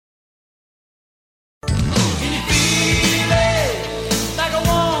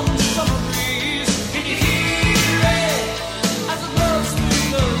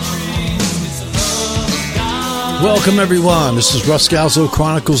Welcome, everyone. This is Russ Scalzo,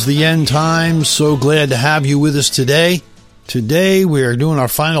 Chronicles the End Times. So glad to have you with us today. Today, we are doing our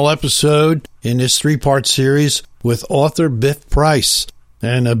final episode in this three-part series with author Biff Price.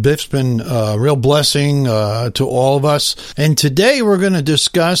 And Biff's been a real blessing to all of us. And today, we're going to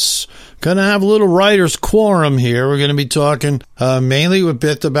have a little writer's quorum here. We're going to be talking mainly with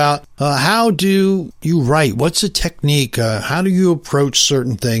Biff about how do you write? What's the technique? How do you approach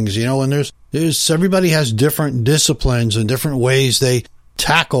certain things? You know, and there's everybody has different disciplines and different ways they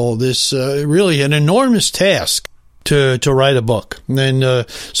tackle this really an enormous task to write a book. And then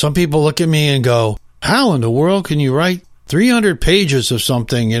some people look at me and go, how in the world can you write 300 pages of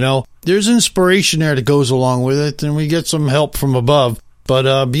something? You know, there's inspiration there that goes along with it, and we get some help from above.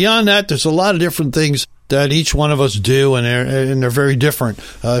 But beyond that, there's a lot of different things that each one of us do, and they're very different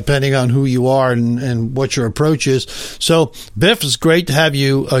depending on who you are and what your approach is. So, Biff, it's great to have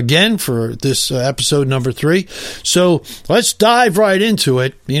you again for this episode number 3. So let's dive right into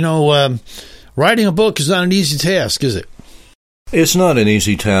it. You know, writing a book is not an easy task, is it? It's not an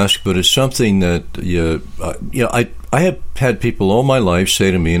easy task, but it's something that I have had people all my life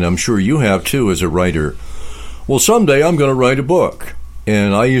say to me, and I'm sure you have too as a writer, well, someday I'm going to write a book.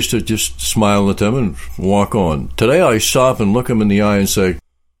 And I used to just smile at them and walk on. Today I stop and look them in the eye and say,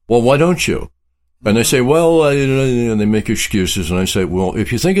 well, why don't you? And they say, well, and they make excuses. And I say, well,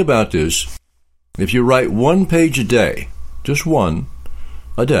 if you think about this, if you write 1 page a day, just one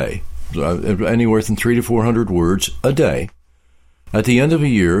a day, anywhere from 300 to 400 words a day, at the end of a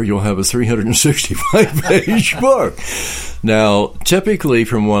year, you'll have a 365-page book. Now, typically,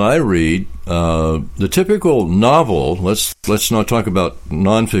 from what I read, the typical novel. Let's not talk about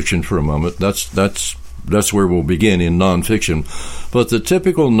nonfiction for a moment. That's where we'll begin in nonfiction. But the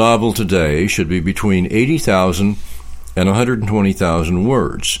typical novel today should be between 80,000 and 120,000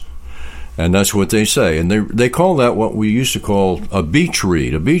 words. And that's what they say. And they call that what we used to call a beach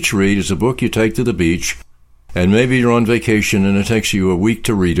read. A beach read is a book you take to the beach, and maybe you're on vacation and it takes you a week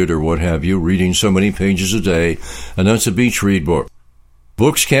to read it or what have you, reading so many pages a day, and that's a beach read book.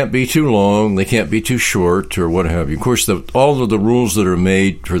 Books can't be too long, they can't be too short or what have you. Of course, all of the rules that are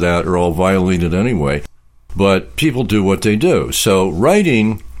made for that are all violated anyway, but people do what they do. So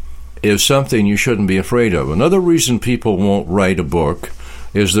writing is something you shouldn't be afraid of. Another reason people won't write a book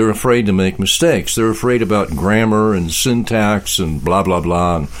is they're afraid to make mistakes. They're afraid about grammar and syntax and blah, blah,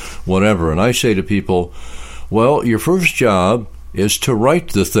 blah, and whatever. And I say to people, well, your first job is to write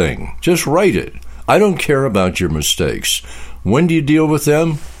the thing. Just write it. I don't care about your mistakes. When do you deal with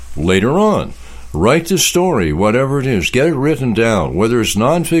them? Later on. Write the story, whatever it is. Get it written down. Whether it's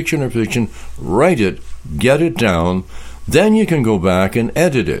nonfiction or fiction, write it, get it down. Then you can go back and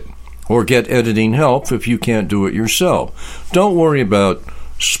edit it, or get editing help if you can't do it yourself. Don't worry about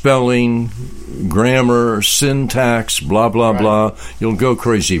spelling, grammar, syntax, blah, blah, blah. You'll go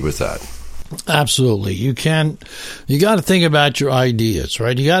crazy with that. Absolutely. You got to think about your ideas,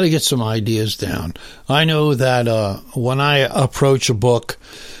 right? You got to get some ideas down. I know that when I approach a book,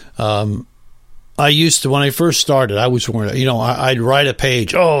 when I first started, I was worried, I'd write a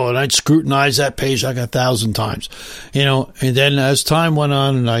page, and I'd scrutinize that page like 1,000 times, and then as time went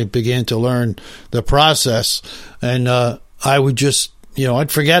on and I began to learn the process, and I would just,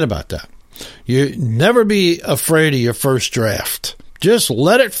 I'd forget about that. You never be afraid of your first draft. Just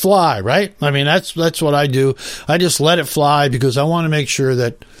let it fly, right? I mean, that's what I do. I just let it fly because I want to make sure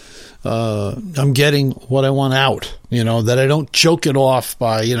that I'm getting what I want out, that I don't choke it off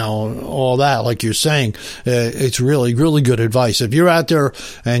by, all that, like you're saying. It's really, really good advice. If you're out there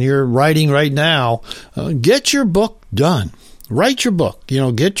and you're writing right now, get your book done. Write your book,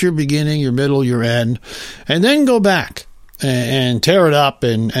 get your beginning, your middle, your end, and then go back and tear it up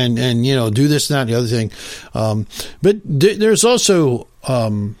and do this and that and the other thing. But there's also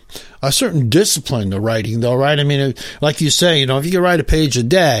a certain discipline to writing, though, right? I mean, like you say, if you can write a page a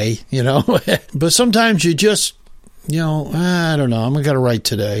day, but sometimes you just, I don't know, I'm going to write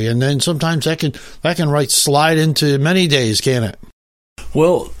today. And then sometimes I can slide into many days, can't it?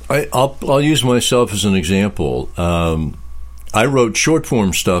 Well, I'll use myself as an example. I wrote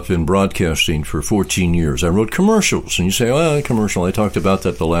short-form stuff in broadcasting for 14 years. I wrote commercials. And you say, commercial, I talked about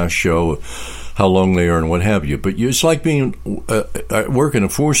that the last show, how long they are and what have you. But it's like being work in a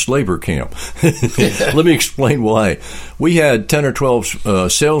forced labor camp. Let me explain why. We had 10 or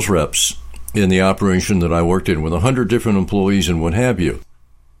 12 sales reps in the operation that I worked in with 100 different employees and what have you.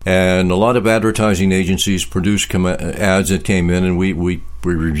 And a lot of advertising agencies produced ads that came in, and we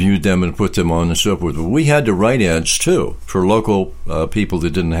reviewed them and put them on and so forth. But we had to write ads, too, for local people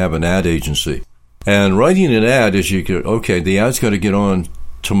that didn't have an ad agency. And writing an ad is the ad's got to get on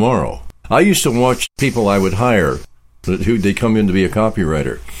tomorrow. I used to watch people I would hire, who they come in to be a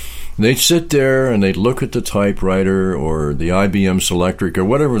copywriter. They'd sit there and they'd look at the typewriter or the IBM Selectric or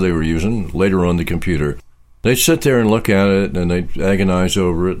whatever they were using, later on the computer. They'd sit there and look at it, and they'd agonize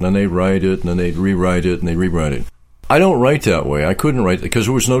over it, and then they'd write it, and then they'd rewrite it, and they'd rewrite it. I don't write that way. I couldn't write it because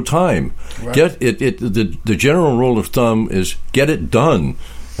there was no time. Right. The general rule of thumb is get it done,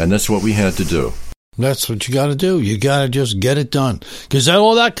 and that's what we had to do. That's what you got to do. You got to just get it done, because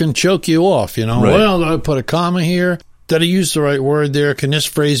all that can choke you off. Right. Well, did I put a comma here? Did I use the right word there? Can this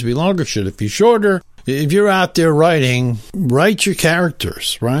phrase be longer? Should it be shorter? If you're out there writing, write your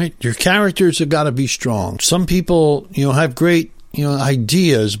characters, right? Your characters have got to be strong. Some people, have great,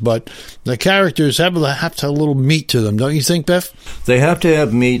 ideas, but the characters have to have a little meat to them, don't you think, Biff? They have to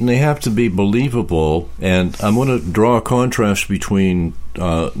have meat, and they have to be believable. And I'm going to draw a contrast between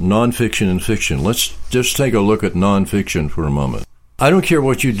nonfiction and fiction. Let's just take a look at nonfiction for a moment. I don't care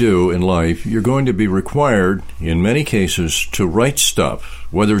what you do in life, you're going to be required, in many cases, to write stuff,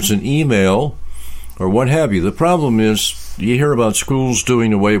 whether it's an email or what have you. The problem is, you hear about schools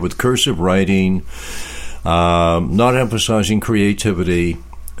doing away with cursive writing, not emphasizing creativity.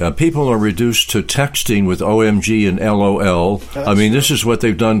 People are reduced to texting with OMG and LOL. I mean, this is what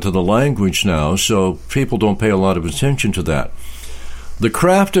they've done to the language now, so people don't pay a lot of attention to that. The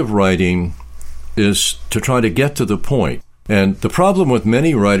craft of writing is to try to get to the point. And the problem with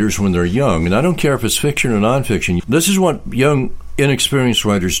many writers when they're young, and I don't care if it's fiction or nonfiction, this is what young, inexperienced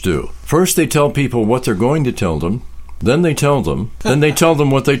writers do. First, they tell people what they're going to tell them. Then they tell them. Then they tell them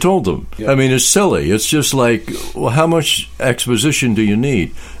what they told them. Yeah. I mean, it's silly. It's just like, well, how much exposition do you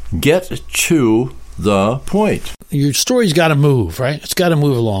need? Get to the point. Your story's got to move, right? It's got to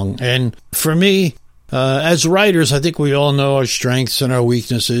move along. And for me, as writers, I think we all know our strengths and our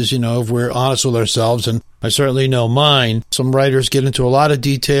weaknesses, if we're honest with ourselves, and I certainly know mine. Some writers get into a lot of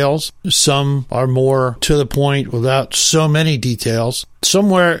details. Some are more to the point without so many details.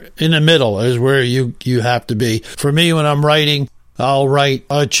 Somewhere in the middle is where you have to be. For me, when I'm writing, I'll write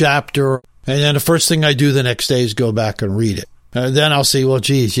a chapter, and then the first thing I do the next day is go back and read it. Then I'll see, well,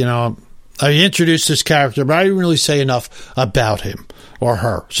 geez, I introduced this character, but I didn't really say enough about him or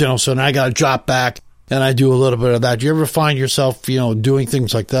her. So now I got to drop back, and I do a little bit of that. Do you ever find yourself, doing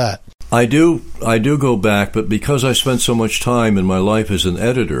things like that? I do go back, but because I spent so much time in my life as an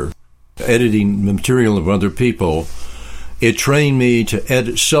editor, editing material of other people, it trained me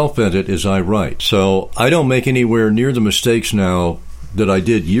to self-edit as I write. So I don't make anywhere near the mistakes now that I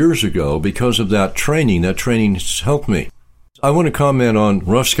did years ago because of that training. That training has helped me. I want to comment on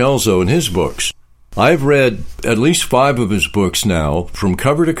Russ Scalzo and his books. I've read at least 5 of his books now, from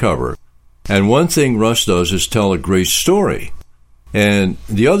cover to cover. And one thing Russ does is tell a great story. And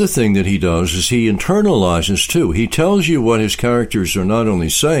the other thing that he does is he internalizes, too. He tells you what his characters are not only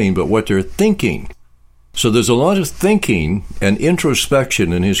saying, but what they're thinking. So there's a lot of thinking and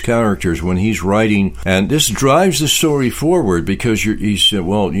introspection in his characters when he's writing, and this drives the story forward because he's,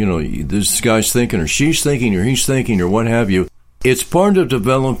 this guy's thinking, or she's thinking, or he's thinking, or what have you. It's part of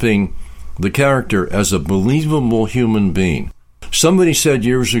developing the character as a believable human being. Somebody said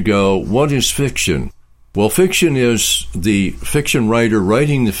years ago, what is fiction? Well, fiction is the fiction writer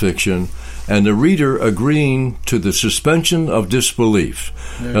writing the fiction and the reader agreeing to the suspension of disbelief.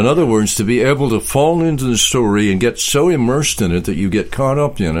 Yeah. In other words, to be able to fall into the story and get so immersed in it that you get caught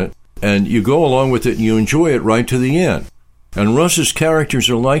up in it and you go along with it and you enjoy it right to the end. And Russ's characters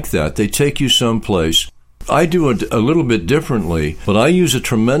are like that. They take you someplace. I do it a little bit differently, but I use a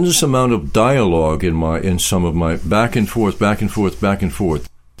tremendous amount of dialogue in some of my back and forth,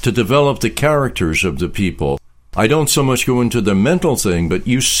 to develop the characters of the people. I don't so much go into the mental thing, but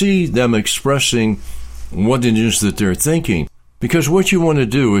you see them expressing what it is that they're thinking. Because what you want to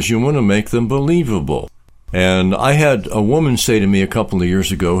do is you want to make them believable. And I had a woman say to me a couple of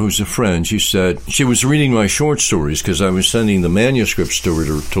years ago, who's a friend, she said, she was reading my short stories because I was sending the manuscripts to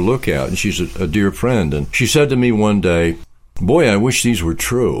her to look at, and she's a dear friend. And she said to me one day, boy, I wish these were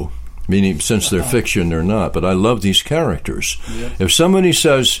true. Meaning, since they're fiction, they're not. But I love these characters. Yeah. If somebody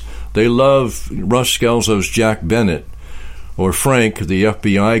says they love Russ Scalzo's Jack Bennett or Frank, the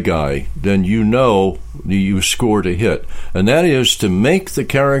FBI guy, then you know you scored a hit. And that is to make the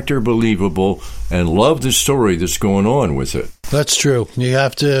character believable and love the story that's going on with it. That's true. You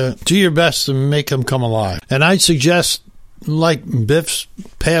have to do your best to make them come alive. And I suggest, like Biff's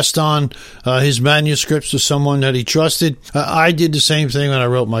passed on his manuscripts to someone that he trusted, I did the same thing when I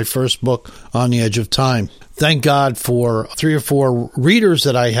wrote my first book, On the Edge of Time. Thank God for 3 or 4 readers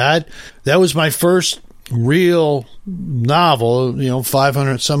that I had. That was my first real novel,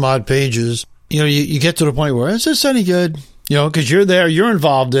 500 some odd pages. You get to the point where, is this any good? because you're there, you're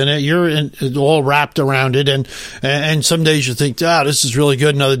involved in it, all wrapped around it, and some days you think, this is really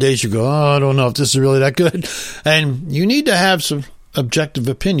good, and other days you go, I don't know if this is really that good. And you need to have some objective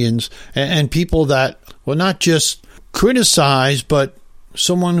opinions and people that will not just criticize, but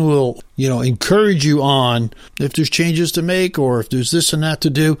someone who will, encourage you on if there's changes to make or if there's this and that to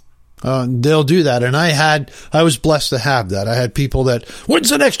do. They'll do that. And I was blessed to have that. I had people that,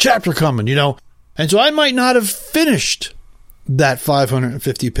 when's the next chapter coming, And so I might not have finished that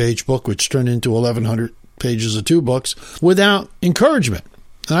 550-page book, which turned into 1,100 pages of 2 books, without encouragement.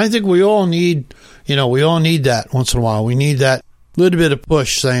 And I think we all need that once in a while. We need that little bit of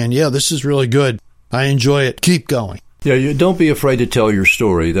push saying, yeah, this is really good. I enjoy it. Keep going. Yeah, you don't be afraid to tell your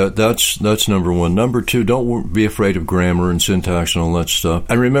story. That's number one. Number two, don't be afraid of grammar and syntax and all that stuff.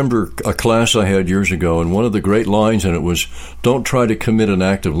 I remember a class I had years ago, and one of the great lines in it was, don't try to commit an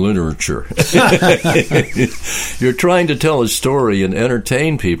act of literature. You're trying to tell a story and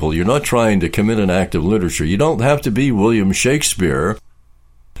entertain people. You're not trying to commit an act of literature. You don't have to be William Shakespeare.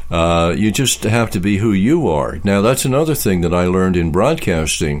 You just have to be who you are. Now, that's another thing that I learned in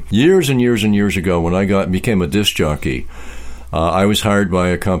broadcasting years and years and years ago when I became a disc jockey. I was hired by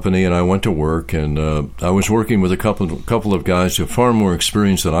a company, and I went to work, and I was working with a couple of guys who were far more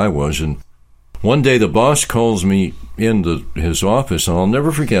experienced than I was. And one day, the boss calls me into his office, and I'll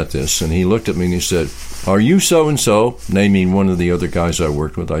never forget this. And he looked at me and he said, "Are you so-and-so?" naming one of the other guys I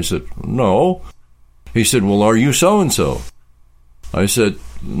worked with. I said, "No." He said, "Well, are you so-and-so?" I said,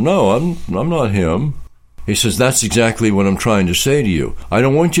 "No, I'm not him." He says, "That's exactly what I'm trying to say to you. I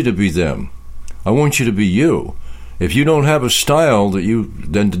don't want you to be them. I want you to be you. If you don't have a style,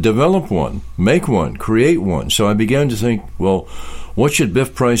 then develop one, make one, create one." So I began to think, well, what should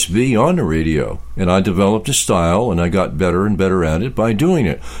Biff Price be on the radio? And I developed a style, and I got better and better at it by doing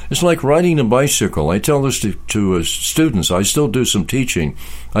it. It's like riding a bicycle. I tell this to students. I still do some teaching.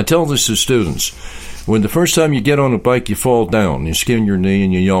 I tell this to students. When the first time you get on a bike, you fall down, you skin your knee,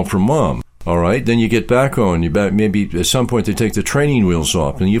 and you yell for mom. All right, then you get back on. Maybe at some point they take the training wheels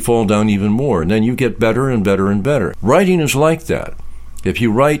off, and you fall down even more. And then you get better and better and better. Writing is like that. If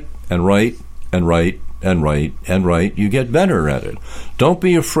you write and write and write and write and write, you get better at it. Don't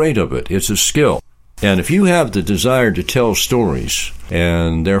be afraid of it. It's a skill. And if you have the desire to tell stories,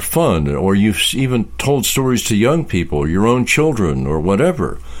 and they're fun, or you've even told stories to young people, your own children, or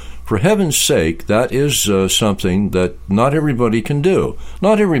whatever, for heaven's sake, that is something that not everybody can do.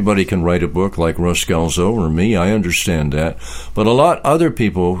 Not everybody can write a book like Russ Scalzo or me. I understand that. But a lot other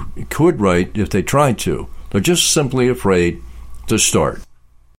people could write if they tried to. They're just simply afraid to start.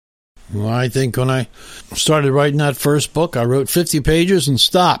 Well, I think when I started writing that first book, I wrote 50 pages and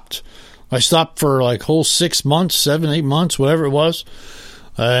stopped. I stopped for like whole 6 months, 7, 8 months, whatever it was,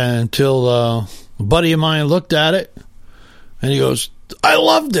 until a buddy of mine looked at it, and he goes, "I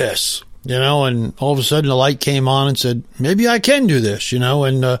love this," and all of a sudden the light came on and said, maybe I can do this,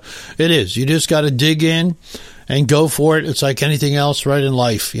 and it is. You just got to dig in and go for it. It's like anything else right in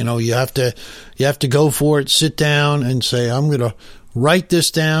life. You have to go for it, sit down and say, I'm going to write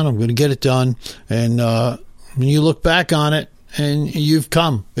this down. I'm going to get it done. And when you look back on it and you've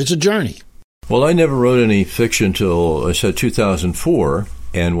come, it's a journey. Well, I never wrote any fiction till, I said, 2004.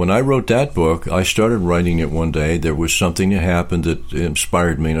 And when I wrote that book, I started writing it one day. There was something that happened that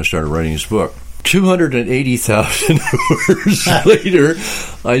inspired me, and I started writing this book. 280,000 words later,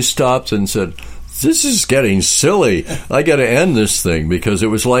 I stopped and said, this is getting silly. I got to end this thing, because it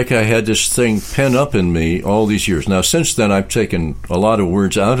was like I had this thing pent up in me all these years. Now, since then, I've taken a lot of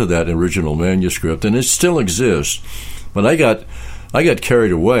words out of that original manuscript, and it still exists. But I got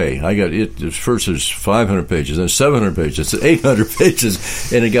carried away. First it was 500 pages, then 700 pages, 800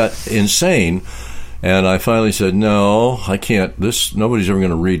 pages, and it got insane. And I finally said, no, I can't. Nobody's ever going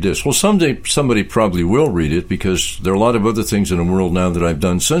to read this. Well, someday somebody probably will read it, because there are a lot of other things in the world now that I've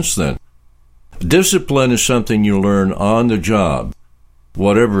done since then. Discipline is something you learn on the job,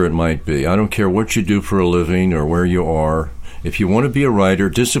 whatever it might be. I don't care what you do for a living or where you are. If you want to be a writer,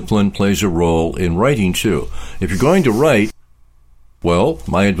 discipline plays a role in writing too. If you're going to write, well,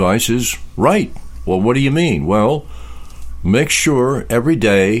 my advice is write. Well, what do you mean? Well, make sure every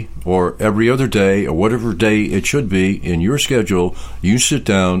day or every other day or whatever day it should be in your schedule, you sit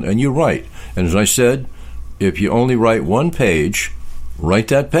down and you write. And as I said, if you only write one page, write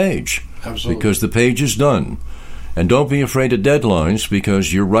that page. Absolutely. Because the page is done. And don't be afraid of deadlines,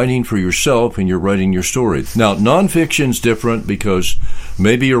 because you're writing for yourself and you're writing your story. Now, nonfiction's different, because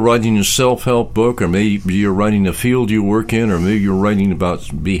maybe you're writing a self-help book, or maybe you're writing a field you work in, or maybe you're writing about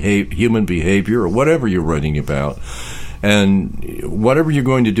human behavior, or whatever you're writing about. And whatever you're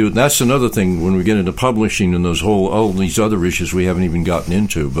going to do, that's another thing when we get into publishing and all these other issues we haven't even gotten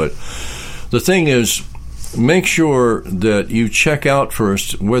into. But the thing is, make sure that you check out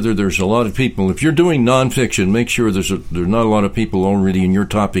first whether there's a lot of people. If you're doing nonfiction, make sure there's not a lot of people already in your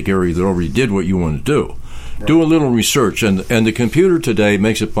topic area that already did what you want to do. Right. Do a little research, and the computer today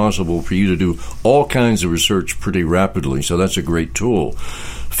makes it possible for you to do all kinds of research pretty rapidly, so that's a great tool.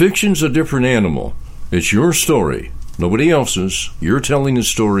 Fiction's a different animal. It's your story, nobody else's. You're telling the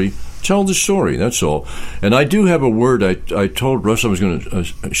story. Tell the story, that's all. And I do have a word. I told Russ I was going to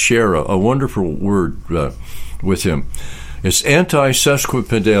share a wonderful word with him. It's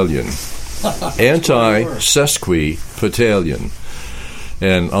anti-sesquipedalian. Anti-sesquipedalian.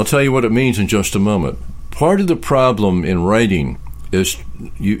 And I'll tell you what it means in just a moment. Part of the problem in writing is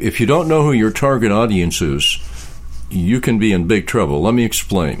if you don't know who your target audience is, you can be in big trouble. Let me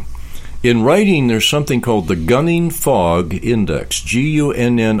explain. In writing, there's something called the Gunning-Fogg Index,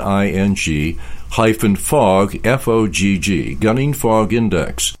 Gunning-Fogg, F-O-G-G, Gunning-Fogg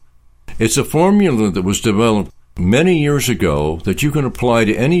Index. It's a formula that was developed many years ago that you can apply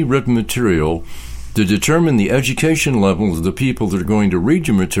to any written material to determine the education level of the people that are going to read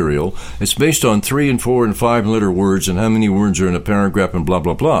your material. It's based on 3 and 4 and 5 letter words and how many words are in a paragraph and blah,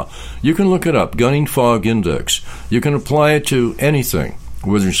 blah, blah. You can look it up, Gunning-Fogg Index. You can apply it to anything,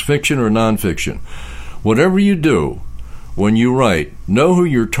 whether it's fiction or nonfiction. Whatever you do, when you write, know who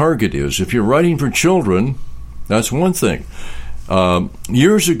your target is. If you're writing for children, that's one thing.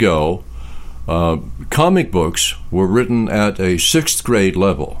 Years ago, comic books were written at a 6th grade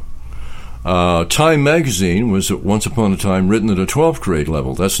level. Time magazine was once upon a time written at a 12th grade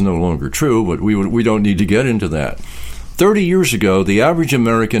level. That's no longer true, but we don't need to get into that. 30 years ago, the average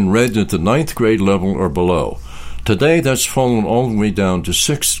American read at the 9th grade level or below. Today, that's fallen all the way down to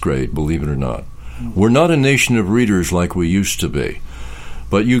 6th grade, believe it or not. We're not a nation of readers like we used to be.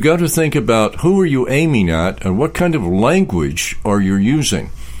 But you got to think about who are you aiming at and what kind of language are you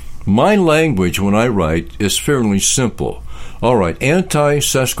using. My language when I write is fairly simple. All right,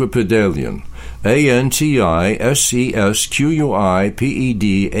 anti-sesquipedalian,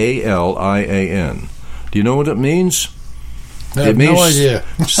 ANTI-SESQUIPEDALIAN. Do you know what it means? I have no idea.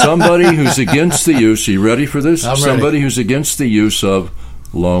 Somebody who's against the use, are you ready for this? I'm somebody ready. Who's against the use of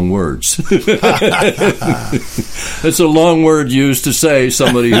long words. It's a long word used to say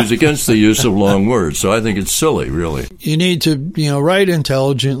somebody who's against the use of long words. So I think it's silly, really. You need to, write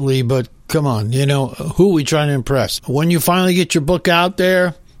intelligently, but come on, who are we trying to impress? When you finally get your book out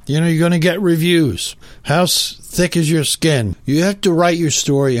there, you're going to get reviews. How thick is your skin? You have to write your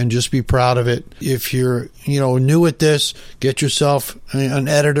story and just be proud of it. If you're, new at this, get yourself an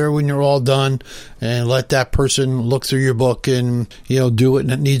editor when you're all done and let that person look through your book and, do it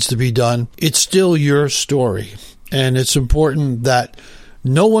and it needs to be done. It's still your story. And it's important that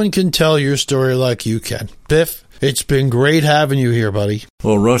no one can tell your story like you can. Biff, it's been great having you here, buddy.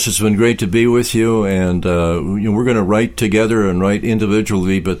 Well, Russ, it's been great to be with you, and we're going to write together and write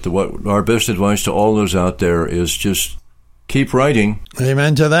individually, but what our best advice to all those out there is just keep writing.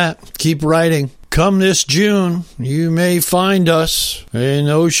 Amen to that. Keep writing. Come this June, you may find us in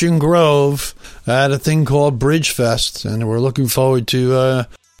Ocean Grove at a thing called Bridge Fest, and we're looking forward to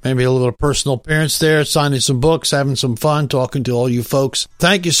maybe a little personal appearance there, signing some books, having some fun, talking to all you folks.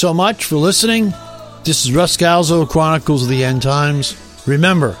 Thank you so much for listening. This is Russ Scalzo, Chronicles of the End Times.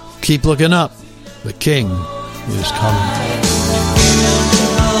 Remember, keep looking up. The King is coming.